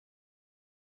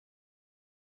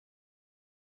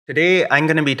Today, I'm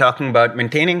going to be talking about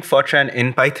maintaining Fortran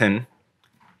in Python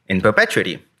in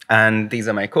Perpetuity. And these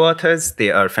are my co-authors.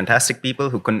 They are fantastic people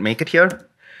who couldn't make it here.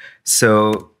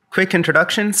 So, quick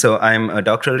introduction. So, I'm a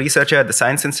doctoral researcher at the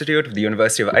Science Institute of the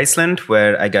University of Iceland,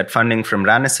 where I get funding from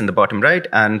RANIS in the bottom right,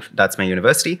 and that's my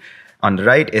university. On the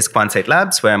right is Quantsite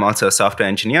Labs, where I'm also a software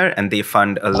engineer, and they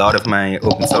fund a lot of my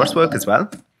open source work as well.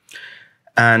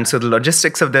 And so the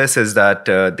logistics of this is that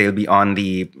they'll be on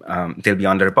the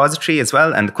repository as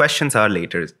well, and the questions are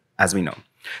later, as we know.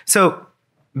 So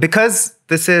because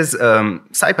this is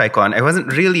SciPyCon, I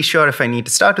wasn't really sure if I need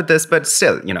to start with this, but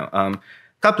still, a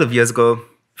couple of years ago,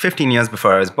 15 years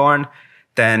before I was born,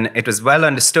 then it was well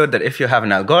understood that if you have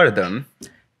an algorithm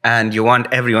and you want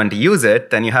everyone to use it,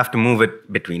 then you have to move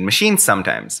it between machines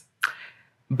sometimes.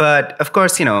 But of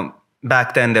course,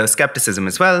 back then, there was skepticism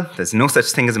as well. There's no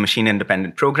such thing as a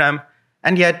machine-independent program.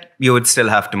 And yet, you would still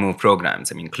have to move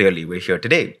programs. I mean, clearly, we're here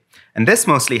today. And this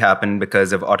mostly happened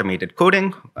because of automated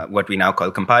coding, what we now call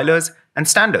compilers, and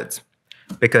standards.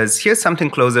 Because here's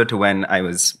something closer to when I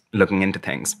was looking into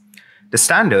things. The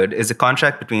standard is a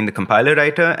contract between the compiler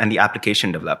writer and the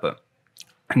application developer.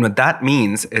 And what that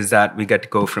means is that we get to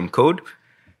go from code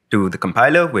to the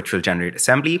compiler, which will generate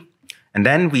assembly. And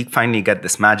then we finally get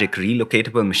this magic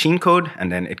relocatable machine code,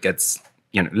 and then it gets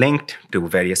linked to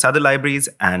various other libraries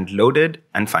and loaded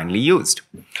and finally used.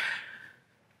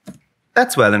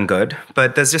 That's well and good,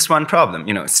 but there's just one problem.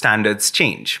 Standards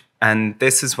change. And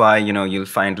this is why you'll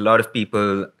find a lot of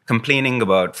people complaining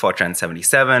about Fortran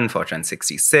 77, Fortran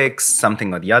 66,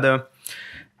 something or the other.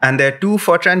 And there are two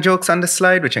Fortran jokes on the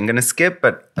slide, which I'm going to skip,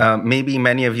 but maybe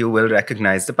many of you will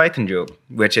recognize the Python joke,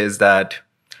 which is that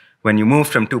when you move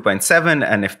from 2.7,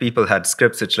 and if people had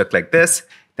scripts which look like this,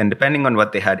 then depending on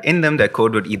what they had in them, their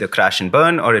code would either crash and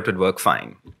burn or it would work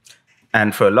fine.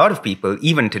 And for a lot of people,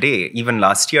 even today, even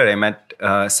last year, I met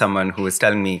someone who was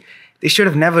telling me they should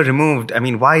have never removed,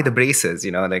 why the braces?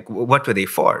 What were they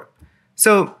for?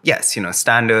 So yes,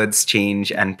 standards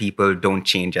change and people don't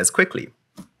change as quickly,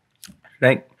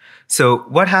 right? So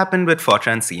what happened with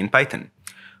Fortran C in Python?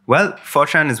 Well,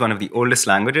 Fortran is one of the oldest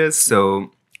languages,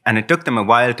 and it took them a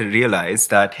while to realize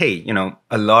that, hey,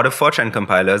 a lot of Fortran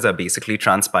compilers are basically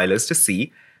transpilers to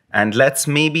C, and let's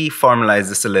maybe formalize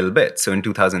this a little bit. So in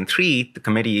 2003, the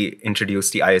committee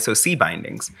introduced the ISO C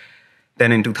bindings.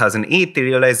 Then in 2008, they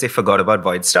realized they forgot about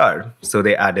void star, so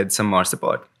they added some more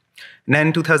support. And then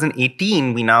in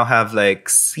 2018, we now have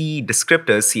C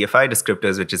descriptors, CFI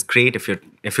descriptors, which is great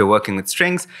if you're working with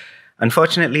strings.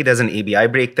 Unfortunately, there's an ABI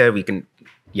break there. We can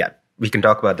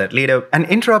talk about that later. And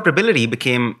interoperability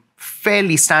became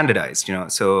fairly standardized.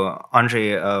 So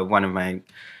Andre, one of my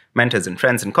mentors and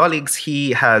friends and colleagues,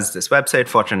 he has this website,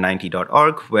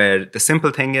 fortran90.org, where the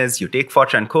simple thing is you take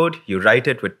Fortran code, you write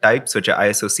it with types which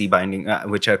are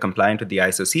which are compliant with the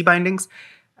ISO C bindings,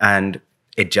 and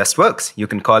it just works. You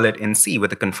can call it in C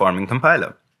with a conforming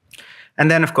compiler.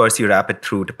 And then, of course, you wrap it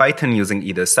through to Python using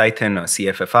either Cython or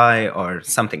CFFI or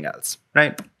something else,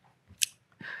 right?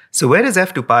 So where does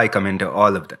F2Py come into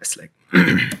all of this?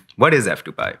 What is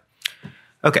F2Py?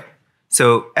 Okay,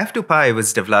 so F2Py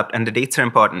was developed, and the dates are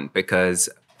important because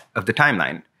of the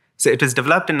timeline. So it was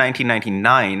developed in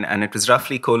 1999, and it was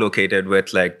roughly co-located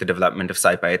with the development of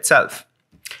SciPy itself.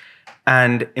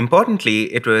 And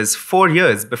importantly, it was 4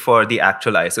 years before the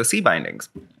actual ISO C bindings.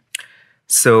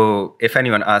 So if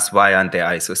anyone asks why aren't there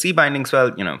ISO C bindings,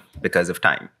 well, because of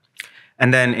time.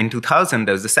 And then in 2000,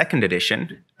 there was the second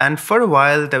edition. And for a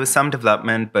while, there was some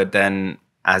development, but then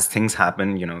as things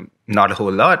happen, not a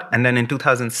whole lot. And then in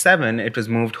 2007, it was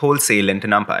moved wholesale into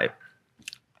NumPy.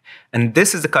 And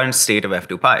this is the current state of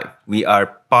F2Py. We are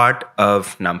part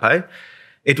of NumPy.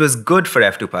 It was good for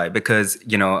F2Py because,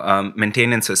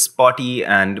 maintenance was spotty.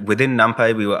 And within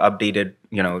NumPy, we were updated,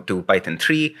 to Python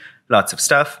 3, lots of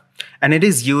stuff. And it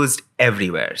is used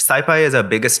everywhere. SciPy is our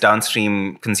biggest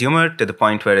downstream consumer to the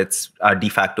point where it's our de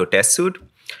facto test suite.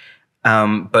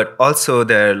 But also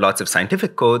there are lots of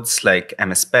scientific codes like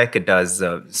MSPEC. It does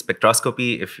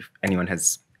spectroscopy if anyone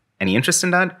has any interest in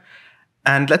that.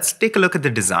 And let's take a look at the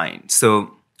design.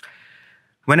 So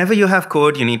whenever you have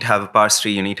code, you need to have a parse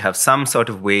tree. You need to have some sort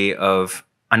of way of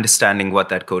understanding what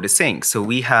that code is saying. So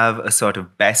we have a sort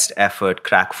of best effort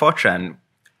crack Fortran,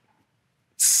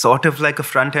 sort of like a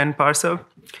front-end parser.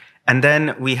 And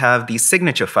then we have these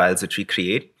signature files which we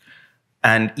create.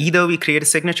 And either we create a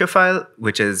signature file,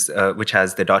 which has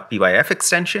the .pyf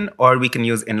extension, or we can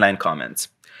use inline comments.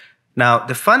 Now,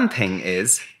 the fun thing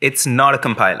is it's not a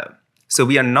compiler. So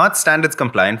we are not standards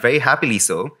compliant, very happily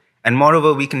so. And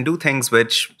moreover, we can do things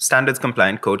which standards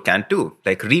compliant code can't do,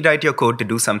 like rewrite your code to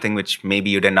do something which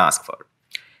maybe you didn't ask for.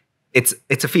 it's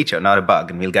a feature, not a bug,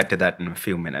 and we'll get to that in a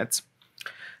few minutes.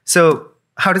 So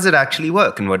how does it actually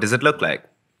work, and what does it look like?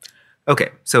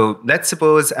 Okay, so let's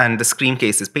suppose, and the screen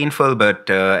case is painful, but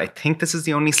I think this is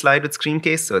the only slide with screen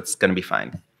case, so it's going to be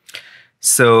fine.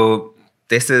 So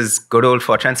this is good old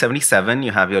Fortran 77.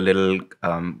 You have your little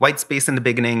white space in the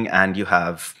beginning, and you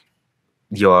have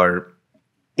your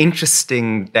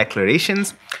interesting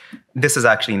declarations. This is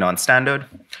actually non-standard,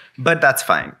 but that's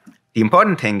fine. The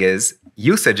important thing is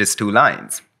usage is 2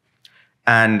 lines.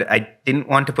 And I didn't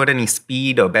want to put any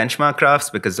speed or benchmark graphs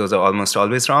because those are almost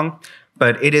always wrong.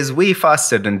 But it is way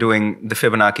faster than doing the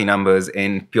Fibonacci numbers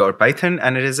in pure Python.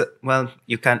 And it is, well,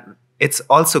 it's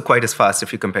also quite as fast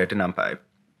if you compare it to NumPy.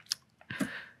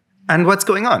 And what's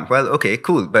going on? Well, okay,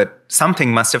 cool. But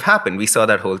something must have happened. We saw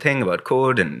that whole thing about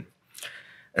code and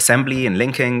assembly and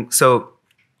linking. So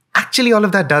actually, all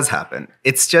of that does happen.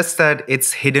 It's just that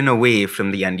it's hidden away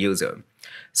from the end user.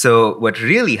 So what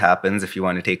really happens, if you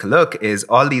want to take a look, is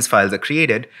all these files are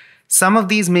created. Some of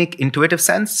these make intuitive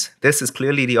sense. This is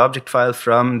clearly the object file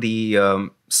from the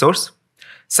source.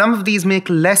 Some of these make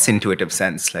less intuitive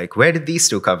sense, like where did these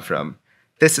 2 come from?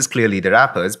 This is clearly the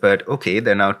wrappers, but okay,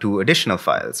 there are now 2 additional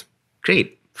files.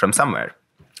 Great, from somewhere.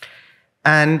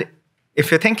 And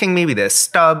if you're thinking maybe they're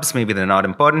stubs, maybe they're not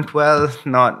important, well,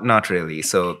 not really.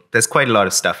 So there's quite a lot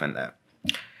of stuff in there.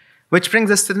 Which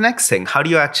brings us to the next thing. How do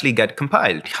you actually get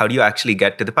compiled? How do you actually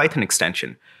get to the Python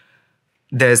extension?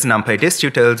 There's NumPy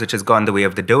distutils, which has gone the way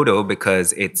of the dodo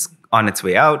because it's on its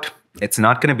way out. It's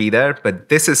not going to be there, but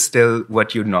this is still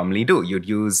what you'd normally do. You'd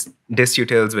use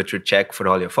distutils, which would check for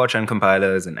all your Fortran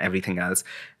compilers and everything else.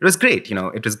 It was great.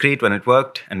 It was great when it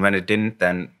worked, and when it didn't,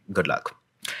 then good luck.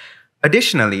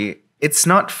 Additionally, it's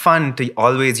not fun to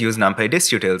always use NumPy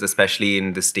distutils, especially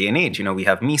in this day and age. We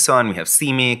have Meson, we have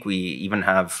CMake, we even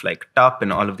have like TUP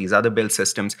and all of these other build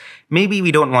systems. Maybe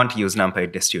we don't want to use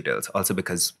NumPy distutils, also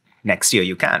because next year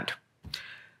you can't.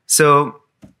 So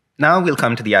now we'll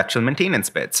come to the actual maintenance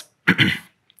bits.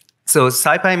 So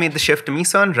SciPy made the shift to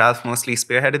Meson. Ralph mostly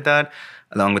spearheaded that,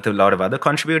 along with a lot of other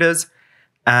contributors.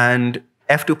 And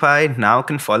F2Py now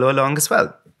can follow along as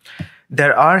well.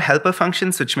 There are helper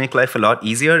functions which make life a lot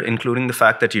easier, including the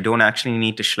fact that you don't actually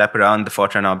need to schlep around the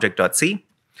Fortran object.c.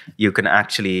 You can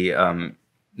actually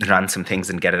run some things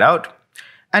and get it out.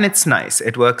 And it's nice.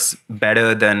 It works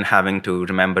better than having to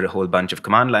remember a whole bunch of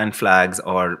command line flags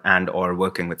or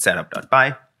working with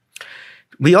setup.py.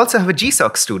 We also have a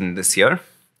GSOC student this year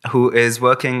who is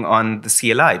working on the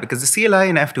CLI, because the CLI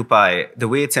in F2Py, the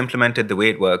way it's implemented, the way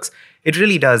it works, it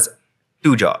really does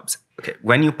 2 jobs. Okay,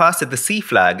 when you pass it the C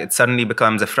flag, it suddenly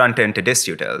becomes a front end to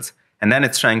distutils. And then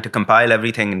it's trying to compile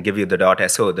everything and give you the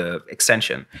 .so, the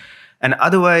extension. And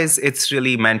otherwise, it's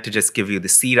really meant to just give you the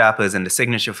C wrappers and the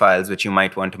signature files, which you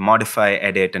might want to modify,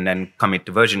 edit, and then commit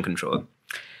to version control.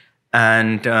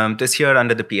 And this year,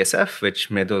 under the PSF, which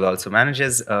Mridul also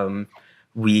manages,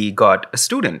 we got a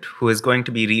student who is going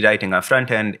to be rewriting our front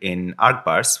end in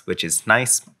argparse, which is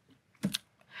nice.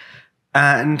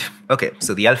 And okay,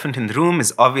 so the elephant in the room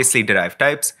is obviously derived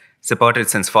types, supported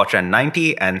since Fortran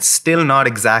 90 and still not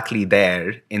exactly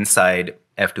there inside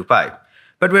F2Py.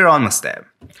 But we're almost there.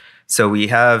 So we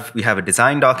have a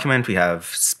design document, we have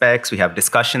specs, we have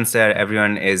discussions there.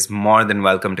 Everyone is more than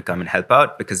welcome to come and help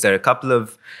out, because there are a couple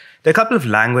of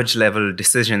language level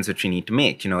decisions which we need to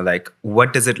make. Like,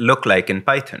 what does it look like in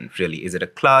Python, really? Is it a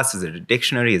class? Is it a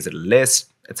dictionary? Is it a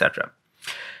list? Etc.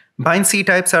 Bind C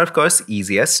types are, of course,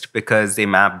 easiest because they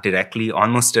map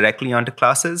almost directly onto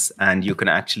classes. And you can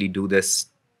actually do this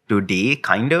today,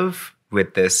 kind of,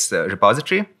 with this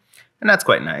repository. And that's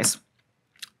quite nice.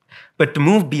 But to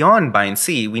move beyond bind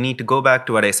C, we need to go back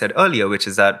to what I said earlier, which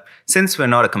is that since we're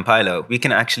not a compiler, we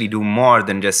can actually do more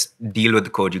than just deal with the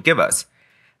code you give us.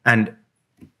 And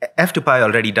F2Py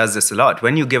already does this a lot.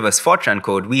 When you give us Fortran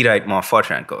code, we write more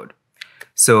Fortran code.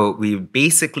 So we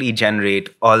basically generate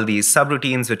all these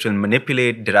subroutines which will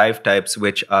manipulate derived types,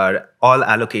 which are all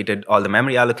allocated, all the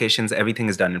memory allocations, everything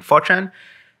is done in Fortran.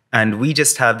 And we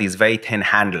just have these very thin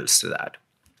handles to that.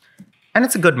 And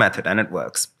it's a good method, and it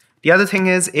works. The other thing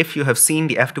is, if you have seen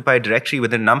the F2Py directory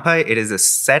within NumPy, it is a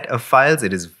set of files.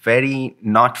 It is very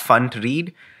not fun to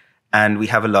read. And we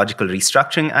have a logical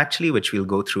restructuring, actually, which we'll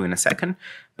go through in a second.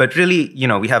 But really,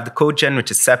 we have the code gen, which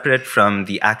is separate from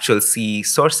the actual C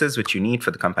sources, which you need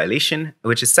for the compilation,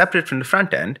 which is separate from the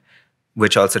front end,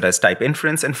 which also does type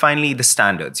inference. And finally, the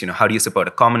standards. How do you support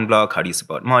a common block? How do you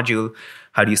support module?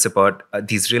 How do you support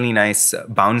these really nice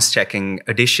bounds checking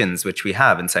additions, which we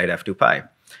have inside F2Py?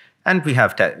 And we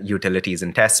have utilities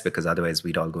and tests, because otherwise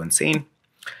we'd all go insane.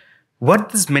 What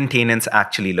does maintenance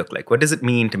actually look like? What does it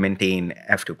mean to maintain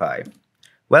F2Py?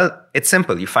 Well, it's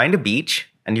simple. You find a beach,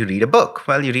 and you read a book.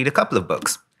 Well, you read a couple of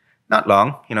books. Not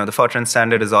long. The Fortran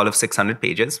standard is all of 600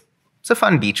 pages. It's a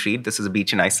fun beach read. This is a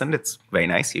beach in Iceland. It's very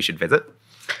nice. You should visit.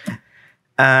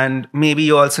 And maybe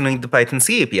you also need the Python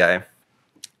C API.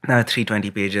 Another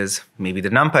 320 pages. Maybe the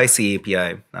NumPy C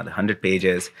API. Another 100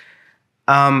 pages.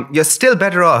 You're still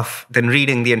better off than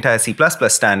reading the entire C++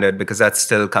 standard because that's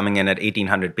still coming in at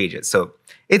 1,800 pages. So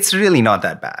it's really not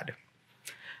that bad.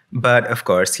 But of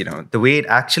course, the way it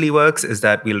actually works is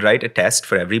that we'll write a test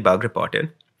for every bug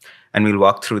reported, and we'll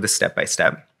walk through this step by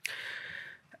step.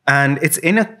 And it's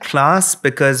in a class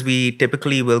because we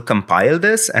typically will compile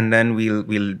this, and then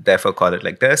we'll therefore call it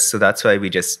like this. So that's why we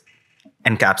just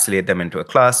encapsulate them into a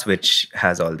class which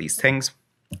has all these things.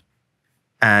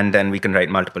 And then we can write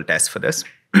multiple tests for this.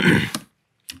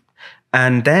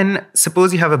 And then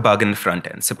suppose you have a bug in the front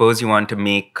end. Suppose you want to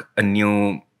make a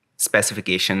new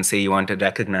specification. Say you want to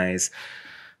recognize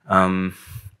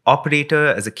operator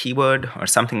as a keyword or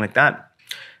something like that.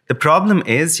 The problem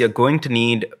is you're going to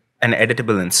need an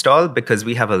editable install because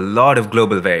we have a lot of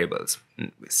global variables.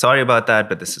 Sorry about that,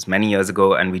 but this was many years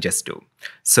ago and we just do.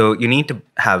 So you need to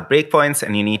have breakpoints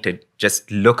and you need to just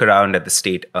look around at the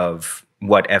state of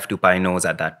what F2Py knows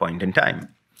at that point in time.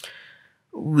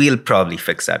 We'll probably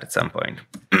fix that at some point.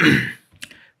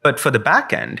 But for the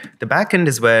backend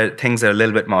is where things are a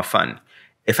little bit more fun.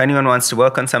 If anyone wants to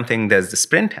work on something, there's the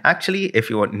sprint, actually, if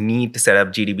you need to set up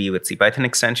GDB with CPython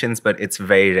extensions, but it's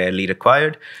very rarely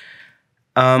required.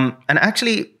 And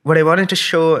actually, what I wanted to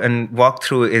show and walk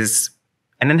through is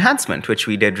an enhancement, which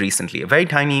we did recently, a very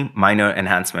tiny, minor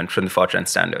enhancement from the Fortran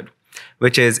standard,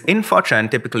 which is in Fortran,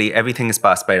 typically everything is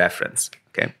passed by reference,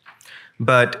 okay?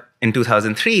 But in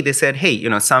 2003, they said,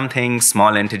 hey, some things,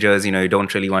 small integers, you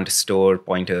don't really want to store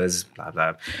pointers, blah,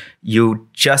 blah. You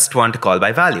just want to call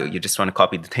by value. You just want to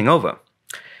copy the thing over.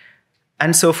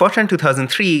 And so Fortran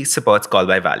 2003 supports call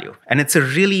by value. And it's a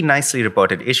really nicely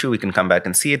reported issue. We can come back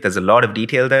and see it. There's a lot of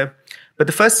detail there. But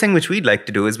the first thing which we'd like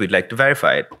to do is we'd like to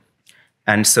verify it.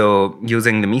 And so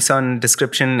using the Meson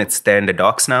description, it's there in the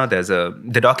docs now.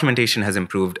 The documentation has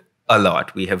improved a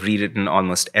lot. We have rewritten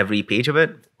almost every page of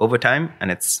it over time, and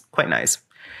it's quite nice.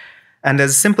 And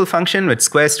there's a simple function which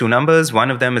squares two numbers. One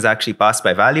of them is actually passed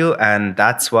by value, and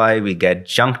that's why we get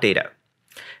junk data.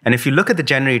 And if you look at the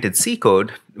generated C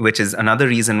code, which is another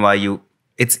reason why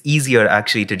it's easier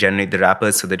actually to generate the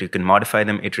wrappers so that you can modify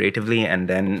them iteratively and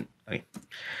then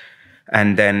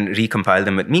recompile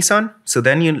them with Meson. So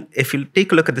then if you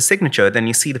take a look at the signature, then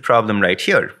you see the problem right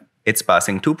here. It's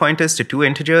passing two pointers to two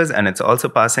integers, and it's also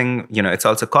passing, it's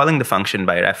also calling the function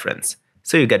by reference.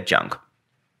 So you get junk.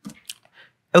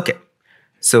 Okay,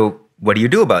 so what do you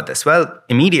do about this? Well,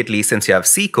 immediately, since you have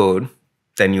C code,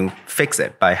 then you fix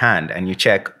it by hand and you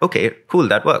check, okay, cool,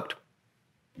 that worked.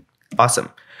 Awesome.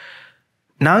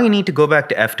 Now you need to go back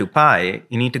to F2Py.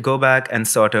 You need to go back and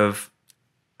sort of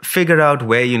figure out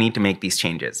where you need to make these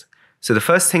changes. So the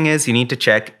first thing is you need to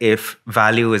check if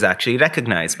value is actually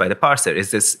recognized by the parser.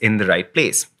 Is this in the right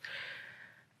place?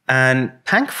 And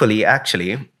thankfully,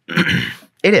 actually,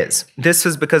 it is. This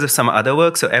was because of some other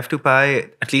work. So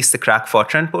F2Py, at least the crack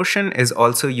Fortran portion, is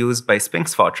also used by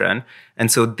Spinx Fortran.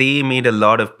 And so they made a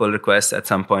lot of pull requests at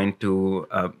some point to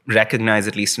recognize,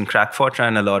 at least in crack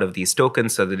Fortran, a lot of these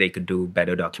tokens so that they could do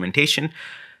better documentation,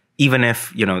 even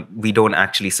if we don't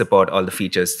actually support all the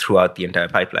features throughout the entire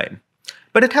pipeline.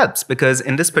 But it helps because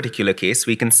in this particular case,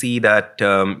 we can see that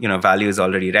value is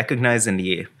already recognized in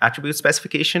the attribute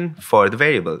specification for the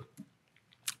variable.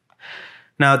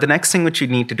 Now, the next thing which you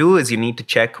need to do is you need to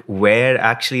check where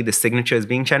actually the signature is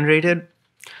being generated.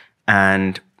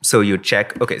 And so you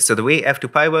check, okay, so the way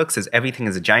F2Py works is everything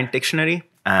is a giant dictionary,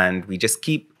 and we just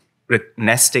keep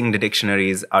nesting the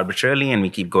dictionaries arbitrarily, and we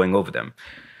keep going over them.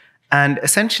 And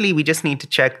essentially, we just need to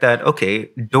check that,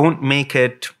 okay, don't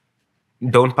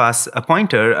pass a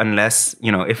pointer unless,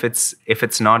 if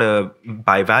it's not a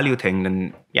by value thing,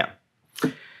 then yeah.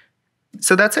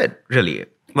 So that's it, really.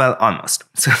 Well, almost.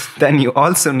 So then you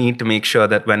also need to make sure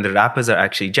that when the wrappers are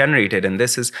actually generated, and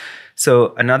this is,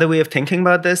 so another way of thinking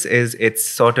about this is it's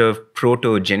sort of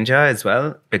proto-Jinja as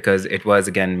well, because it was,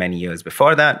 again, many years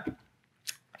before that.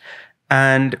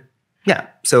 And yeah,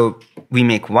 so we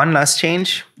make one last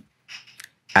change,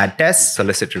 add tests,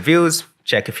 solicit reviews,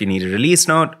 check if you need a release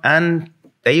note, and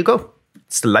there you go.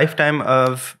 It's the lifetime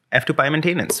of F2Py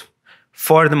maintenance,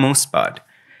 for the most part.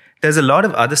 There's a lot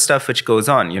of other stuff which goes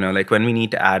on, like when we need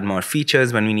to add more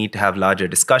features, when we need to have larger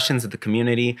discussions with the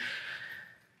community,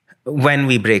 when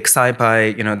we break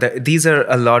SciPy, these are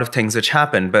a lot of things which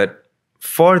happen, but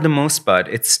for the most part,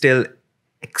 it's still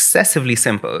excessively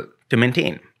simple to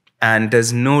maintain. And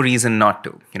there's no reason not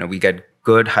to. We get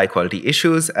good, high quality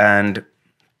issues, and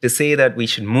to say that we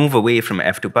should move away from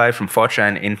F2Py, from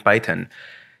Fortran in Python,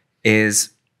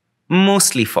 is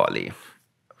mostly folly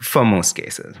for most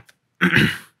cases.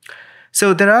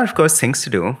 So there are, of course, things to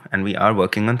do, and we are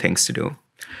working on things to do.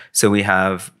 So we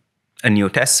have a new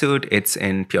test suite. It's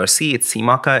in pure C. It's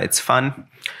CMOCA. It's fun.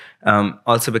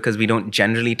 Also because we don't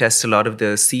generally test a lot of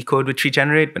the C code which we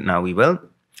generate, but now we will.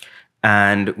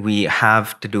 And we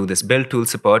have to do this build tool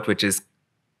support, which is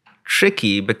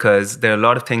tricky because there are a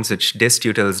lot of things which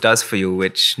distutils does for you,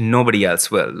 which nobody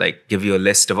else will, like give you a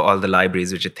list of all the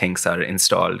libraries which it thinks are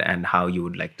installed and how you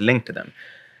would like to link to them.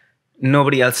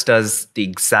 Nobody else does the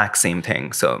exact same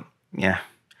thing. So yeah.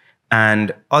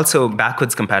 And also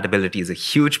backwards compatibility is a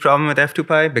huge problem with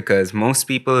F2Py because most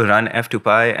people run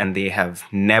F2Py and they have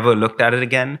never looked at it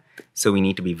again. So we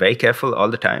need to be very careful all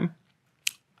the time.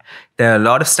 There are a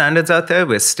lot of standards out there.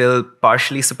 We're still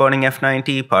partially supporting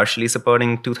F90, partially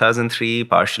supporting 2003,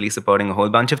 partially supporting a whole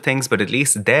bunch of things, but at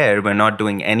least there we're not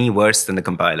doing any worse than the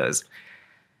compilers.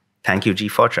 Thank you,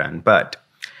 Fortran. But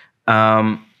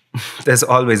there's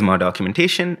always more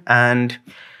documentation, and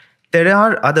there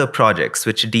are other projects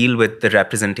which deal with the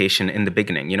representation in the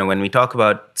beginning. You know, when we talk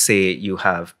about, say, you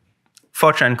have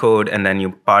Fortran code and then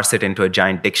you parse it into a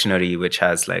giant dictionary which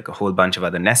has like a whole bunch of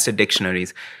other nested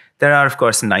dictionaries, there are, of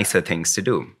course, nicer things to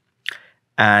do.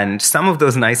 And some of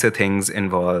those nicer things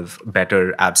involve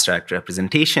better abstract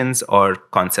representations or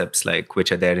concepts like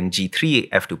which are there in G3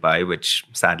 F2Py, which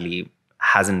sadly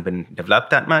hasn't been developed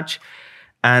that much.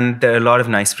 And there are a lot of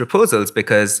nice proposals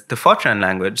because the Fortran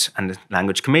language and the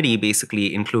language committee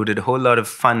basically included a whole lot of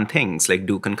fun things like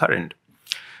do concurrent,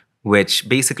 which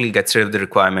basically gets rid of the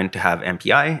requirement to have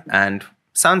MPI and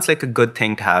sounds like a good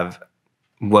thing to have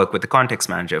work with the context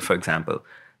manager, for example.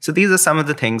 So these are some of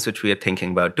the things which we are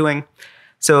thinking about doing.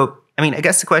 So, I mean, I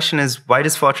guess the question is, why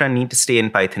does Fortran need to stay in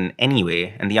Python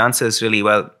anyway? And the answer is really,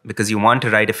 well, because you want to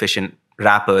write efficient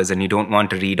wrappers and you don't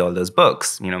want to read all those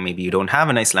books. You know, maybe you don't have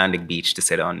an Icelandic beach to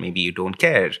sit on. Maybe you don't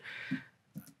care.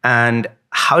 And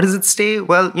how does it stay?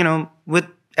 Well, you know, with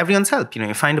everyone's help. You know,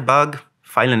 you find a bug,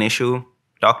 file an issue,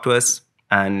 talk to us.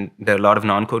 And there are a lot of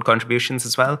non-code contributions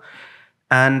as well.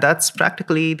 And that's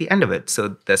practically the end of it.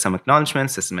 So there's some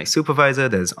acknowledgements. This is my supervisor.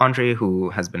 There's Andre, who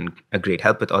has been a great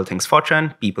help with all things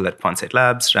Fortran. People at Fonsite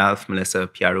Labs, Ralph, Melissa,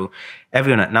 Piaru,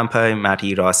 everyone at NumPy,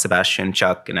 Matty, Ross, Sebastian,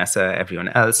 Chuck, Inessa, everyone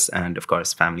else, and of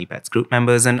course, Family Pets group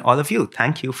members, and all of you.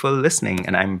 Thank you for listening.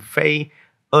 And I'm very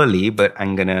early, but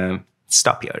I'm going to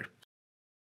stop here.